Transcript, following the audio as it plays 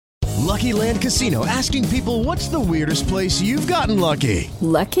Lucky Land Casino, asking people, what's the weirdest place you've gotten lucky?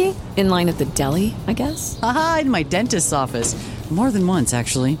 Lucky? In line at the deli, I guess? Aha, in my dentist's office. More than once,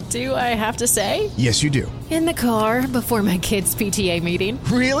 actually. Do I have to say? Yes, you do. In the car before my kids' PTA meeting.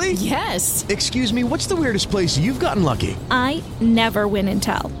 Really? Yes. Excuse me, what's the weirdest place you've gotten lucky? I never win and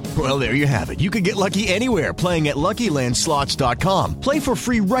tell. Well, there you have it. You can get lucky anywhere, playing at LuckyLandSlots.com. Play for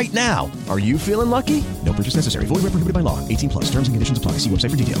free right now. Are you feeling lucky? No purchase necessary. Void where prohibited by law. 18+. Terms and conditions apply. See website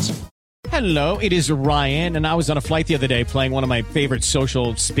for details. Hello, it is Ryan, and I was on a flight the other day playing one of my favorite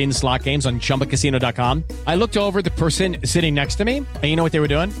social spin slot games on ChumbaCasino.com. I looked over at the person sitting next to me, and you know what they were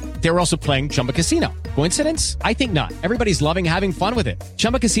doing? They were also playing Chumba Casino. Coincidence? I think not. Everybody's loving having fun with it.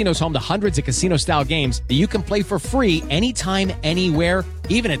 Chumba Casino is home to hundreds of casino-style games that you can play for free anytime, anywhere,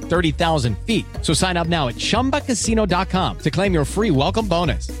 even at 30,000 feet. So sign up now at ChumbaCasino.com to claim your free welcome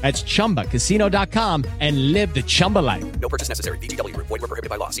bonus. That's ChumbaCasino.com and live the Chumba life. No purchase necessary. VGW. Void where prohibited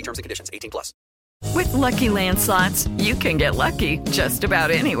by law. See terms and conditions. 18+. With Lucky Land Slots, you can get lucky just about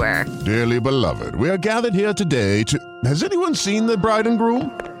anywhere. Dearly beloved, we are gathered here today to... Has anyone seen the bride and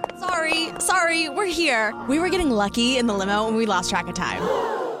groom? Sorry, we're here. We were getting lucky in the limo and we lost track of time.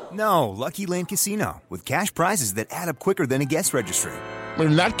 No, Lucky Land Casino, with cash prizes that add up quicker than a guest registry.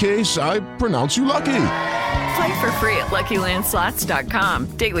 In that case, I pronounce you lucky. Play for free at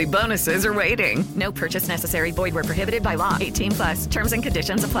LuckyLandSlots.com. Daily bonuses are waiting. No purchase necessary. Void where prohibited by law. 18+. Terms and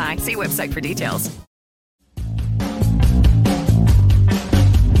conditions apply. See website for details.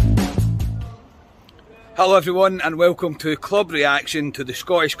 Hello everyone and welcome to Club Reaction to the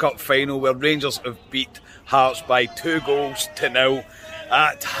Scottish Cup final where Rangers have beat Hearts by 2-0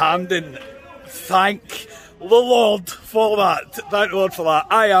 at Hampden. Thank the Lord for that. Thank the Lord for that.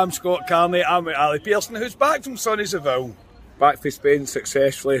 I am Scott Carney. I'm with Ali Pearson, who's back from sunny Seville. Back for Spain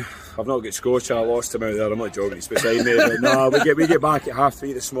successfully. I've not got Scotia. I lost him out there. I'm not joking. He's beside me. But no, we get back at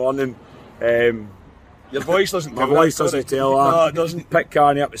 3:30 this morning. Your voice doesn't tell. My voice doesn't tell. No, it doesn't. Picked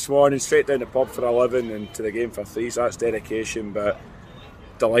Carney up this morning, straight down the pub for 11 and to the game for 3. So that's dedication. But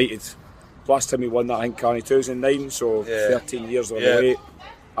delighted. Last time we won that, I think, Carney 2009. So 13 years on the way.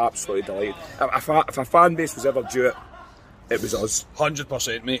 Absolutely delighted. If a fan base was ever due it was us.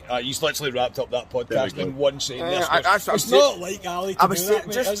 100%, mate. He's literally wrapped up that podcast in one sentence. It's not like Ali to do that,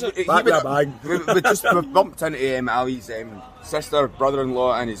 mate, is it? We just bumped into Ali's sister,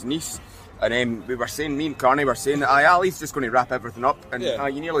 brother-in-law and his niece. And we were saying, me and Carney were saying that Ali's just going to wrap everything up. And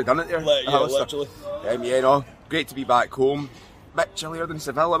you nearly done it there. Literally. Great to be back home. Bit chillier than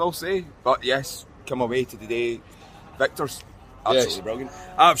Seville, I will say. But yes, come away to today. Victors. Absolutely brilliant.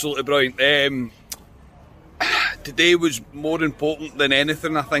 Absolutely brilliant. Today was more important than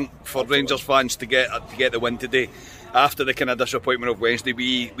anything, I think, for Rangers fans to get the win today. After the kind of disappointment of Wednesday,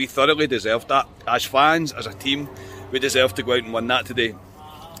 we thoroughly deserved that. As fans, as a team, we deserved to go out and win that today.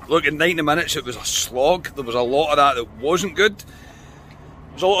 Look, in 90 minutes it was a slog. There was a lot of that wasn't good.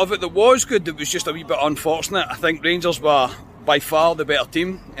 There was a lot of it that was good. It was just a wee bit unfortunate. I think Rangers were by far the better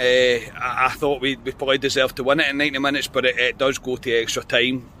team. I thought we probably deserved to win it in 90 minutes, but it does go to extra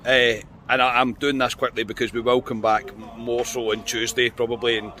time. And I'm doing this quickly because we will come back more so on Tuesday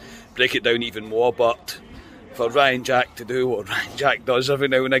probably and break it down even more. But for Ryan Jack to do what Ryan Jack does every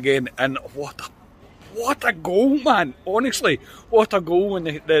now and again, and what a goal, man! Honestly, what a goal in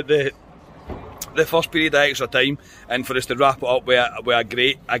the first period of extra time, and for us to wrap it up with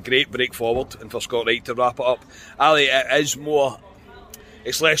a great break forward, and for Scott Wright to wrap it up. Ali,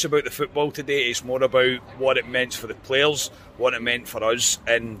 it's less about the football today. It's more about what it meant for the players, what it meant for us,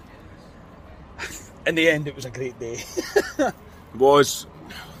 and in the end, it was a great day. Was.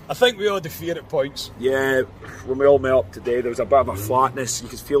 I think we all had the fear at points. Yeah, when we all met up today, there was a bit of a flatness. You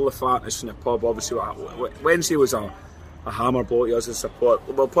could feel the flatness in the pub. Obviously, Wednesday was a hammer blow to us as support.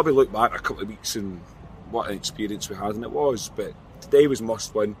 We'll probably look back a couple of weeks and what an experience we had, and it was. But today was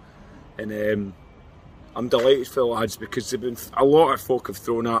must win, and I'm delighted for the lads because they've been a lot of folk have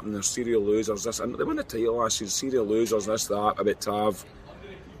thrown at them. They're serial losers. And they won the title last year. Serial losers. This that about Tav,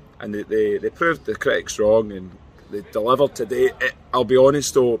 and they proved the critics wrong and they delivered today. I'll be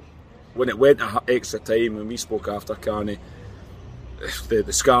honest though, when it went to extra time, when we spoke after Carney,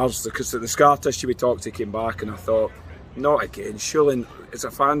 the scars, because the scar tissue we talked to came back, and I thought, not again. Surely, as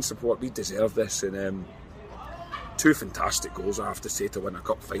a fan support, we deserve this. And 2 fantastic goals, I have to say, to win a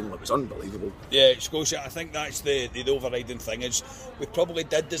cup final. It was unbelievable. Yeah, Scotia, I think that's the overriding thing is we probably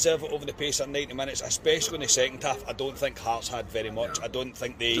did deserve it over the pace of 90 minutes, especially in the second half. I don't think Hearts had very much. I don't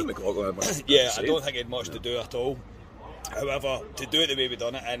think they... I don't think they had much to do at all. However, to do it the way we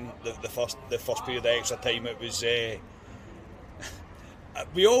done it in the first period of extra time, it was...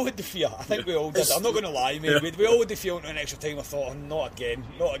 We all had the fear. I think we all did. I'm not going to lie, mate. We all had the fear into an extra time. I thought, not again.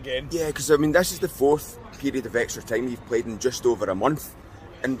 Yeah, because I mean, this is the 4th period of extra time we've played in just over a month.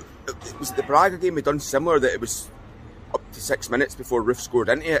 And it was the Braga game we done similar, that it was up to 6 minutes before Roof scored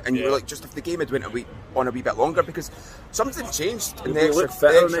into it, and you were like, just if the game had went on a wee bit longer, because something changed in the extra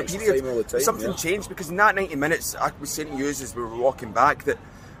period. Something changed, because in that 90 minutes, I was saying to you as we were walking back that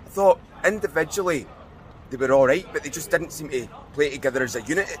I thought individually they were all right, but they just didn't seem to play together as a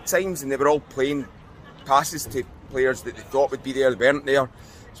unit at times, and they were all playing passes to players that they thought would be there, they weren't there.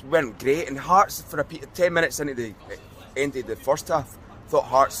 So it weren't great. And Hearts, for 10 minutes into the end of the first half, I thought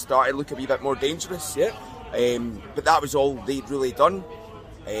Hearts started to look a wee bit more dangerous. Yeah. But that was all they'd really done.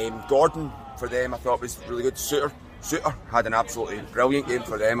 Gordon, for them, I thought was really good. Suter had an absolutely brilliant game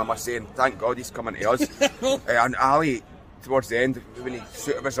for them, I must say, and thank God he's coming to us. And Ali, towards the end, when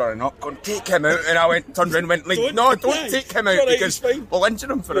Suter was running up, going, take him out, and I turned around and went, like, no, don't take him out, because we'll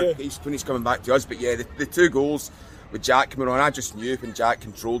injure him when he's coming back to us. But yeah, the 2 goals with Jack coming on, I just knew when Jack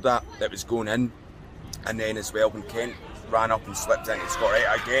controlled that was going in. And then as well, when Kent ran up and slipped in and scored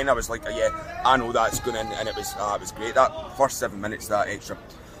it again, I was like, yeah, I know that's going in, and it was great. That first 7 minutes, that extra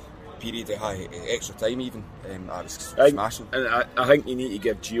period, extra time even, I was smashing. And I think you need to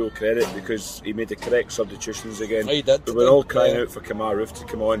give Gio credit, because he made the correct substitutions again. He did. We were all crying out for Kemar Roof to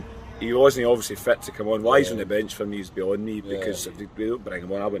come on. He wasn't obviously fit to come on. Why he's on the bench for me is beyond me, because if we don't bring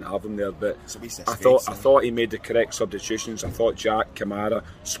him on, I wouldn't have him there. But I thought he made the correct substitutions. I thought Jack, Kamara,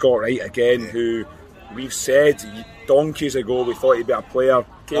 Scott Wright again, who we've said donkeys ago we thought he'd be a player,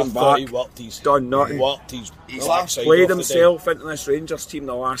 came back, done nothing. He's played himself into this Rangers team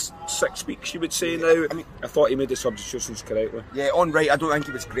the last 6 weeks, you would say now. I thought he made the substitutions correctly. Yeah, on Wright, I don't think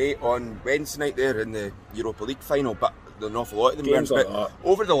he was great on Wednesday night there in the Europa League final, but an awful lot of them games weren't. Like but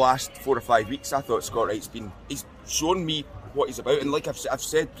over the last 4 or 5 weeks, I thought Scott Wright's he's shown me what he's about, and like I've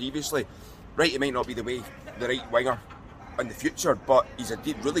said previously, Wright, he might not be the right winger in the future, but he's a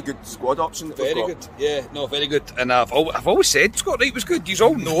really good squad option that very we've good. got. Yeah, no, very good. And I've always said Scott Wright was good. You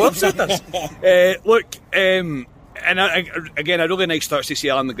all know I've said this. Look, and again, a really nice touch to see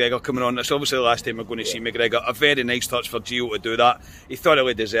Alan McGregor coming on. It's obviously the last time we're going to see McGregor. A very nice touch for Gio to do that. He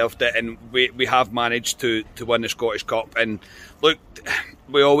thoroughly deserved it, and we have managed to win the Scottish Cup. And look,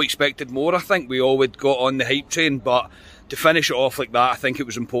 we all expected more. I think we all would got on the hype train, but to finish it off like that, I think it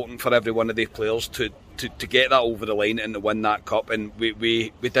was important for every one of the players to get that over the line and to win that cup, and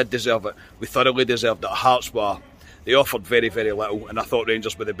we did deserve it. We thoroughly deserved it. Hearts they offered very, very little, and I thought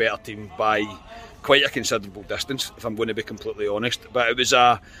Rangers were the better team by quite a considerable distance, if I'm going to be completely honest. But it was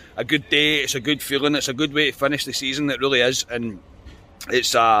a good day, it's a good feeling, it's a good way to finish the season, it really is. And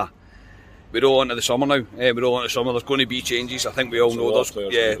it's we're all into the summer now. We're all into the summer. There's going to be changes. I think we all know there's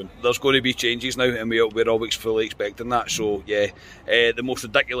going to be changes now, and we're always fully expecting that. So yeah, the most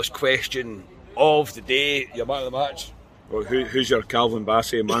ridiculous question of the day: your man of the match. Well, who's your Calvin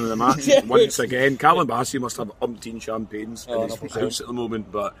Bassey man of the match? Once again, Calvin Bassey must have umpteen champagnes in his house at the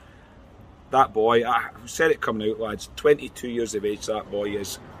moment, but that boy, I said it coming out, lads, 22 years of age that boy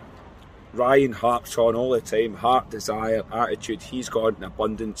is. Ryan harps on all the time, heart, desire, attitude. He's got an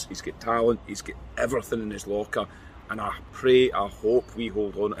abundance, he's got talent, he's got everything in his locker, and I hope we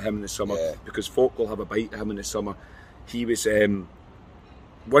hold on to him in the summer, because folk will have a bite of him in the summer. He was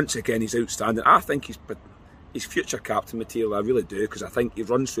once again, he's outstanding. I think he's future captain material, I really do, because I think he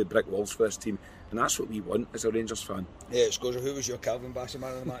runs through brick walls for this team, and that's what we want as a Rangers fan. Yeah, Scotia, who was your Calvin Bassey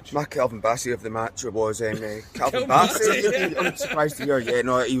man of the match? My Calvin Bassey of the match was Calvin Bassey. I'm surprised to hear. Yeah,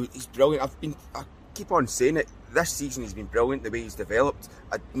 no, he's brilliant. I keep on saying it. This season he's been brilliant, the way he's developed.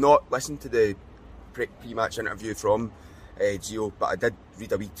 I'd not listened to the pre-match interview from Gio, but I did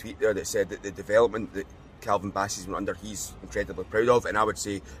read a wee tweet there that said that the development that Calvin Bassey's been under, he's incredibly proud of, and I would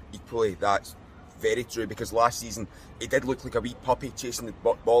say equally that's very true, because last season he did look like a wee puppy chasing the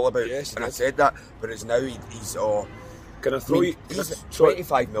ball about, and I said that, whereas now he's Can I throw you? He's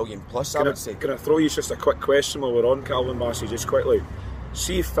 25 million plus, I would say. Can I throw you just a quick question while we're on Calvin Bassey, just quickly?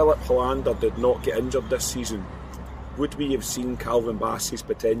 See if Philip Hollander did not get injured this season, would we have seen Calvin Bassey's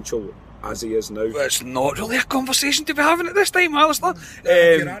potential as he is now? Well, it's not really a conversation to be having at this time, Alistair.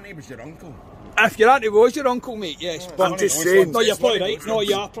 If your auntie was your uncle. If your auntie was your uncle, mate, yes. But I'm just saying. No, you're probably right. No,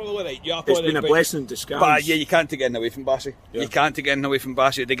 you are probably right. It's been a blessing in disguise. But yeah, you can't take anything away from Bassey. Yeah. You can't take anything away from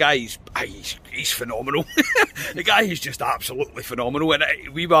Bassey. The guy, he's phenomenal. The guy is just absolutely phenomenal. And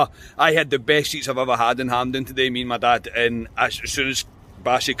I had the best seats I've ever had in Hampden today, me and my dad. And as soon as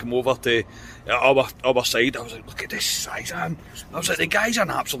Bassey came over to our side, I was like, look at this size of him. I was like, the guy's an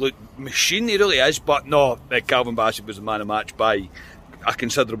absolute machine, he really is. But no, Calvin Bassey was the man of the match by a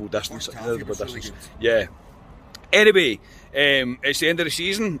considerable distance. Yeah. Anyway, It's the end of the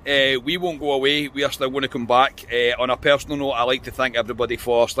season. We won't go away. We are still going to come back. On a personal note, I like to thank everybody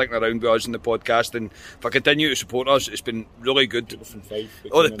for sticking around with us in the podcast and for continuing to support us. It's been really good. People from Fife.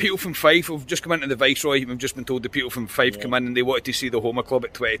 The people from Fife have just come into the Viceroy. We've just been told the people from Fife come in and they wanted to see the Homer Club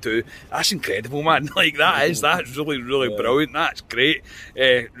at 22. That's incredible, man. Like that's really brilliant. That's great.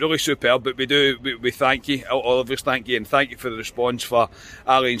 Really superb. But we thank you, all of us thank you, and thank you for the response for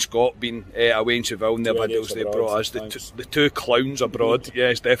Ali and Scott being away in Seville and their videos they brought us. The two clowns abroad.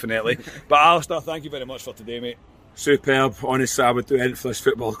 Yes, definitely. But Alistair, thank you very much for today, mate. Superb. Honestly, I would do anything for this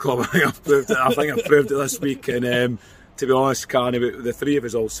football club. I think I've proved it this week. And to be honest, Carney, the three of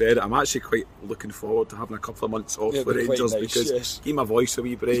us all said it. I'm actually quite looking forward to having a couple of months off for Rangers because give my voice a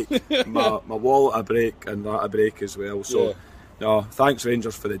wee break, my wallet a break, and that a break as well. So, no, thanks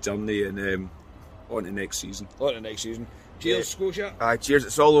Rangers for the journey, and on to next season. Cheers, Scotia. Cheers.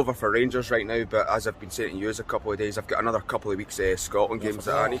 It's all over for Rangers right now, but as I've been saying to you, a couple of days, I've got another couple of weeks Scotland games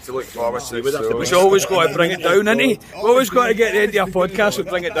that I need to look forward to. We've always got to bring it down, innit? We've always got to get the end of our podcast and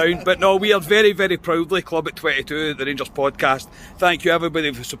bring it down. But no, we are very, very proudly Club at 22, the Rangers podcast. Thank you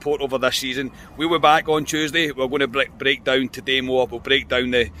everybody for support over this season. We'll be back on Tuesday. We're going to break down today more. We'll break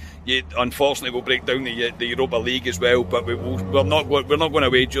down unfortunately we'll break down the Europa League as well. But we're not going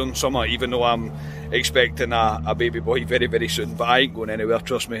away during summer, even though I'm expecting a baby boy very, very soon. But I ain't going anywhere,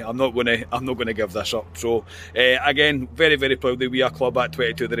 trust me. I'm not going to give this up. So again, very, very proudly we are Club at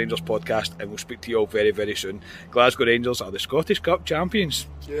 22, the Rangers podcast, and we'll speak to you all very, very soon. Glasgow Rangers are the Scottish Cup champions.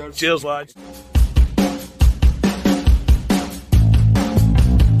 Cheers lads.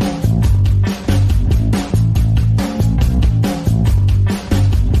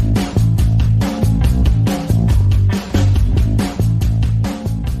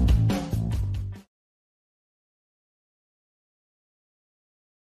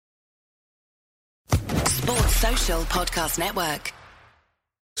 Social Podcast Network.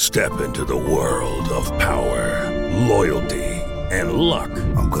 Step into the world of power, loyalty, and luck.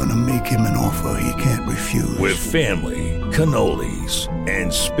 I'm gonna make him an offer he can't refuse. With family, cannolis,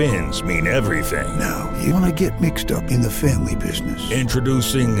 and spins mean everything. Now, you wanna get mixed up in the family business.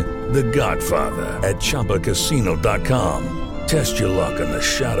 Introducing The Godfather at ChumbaCasino.com. Test your luck in the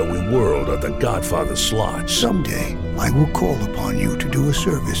shadowy world of The Godfather slot. Someday, I will call upon you to do a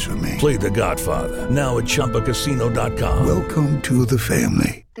service for me. Play The Godfather, now at ChumbaCasino.com. Welcome to the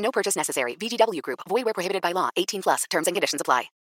family. No purchase necessary. VGW Group. Void where prohibited by law. 18+. Terms and conditions apply.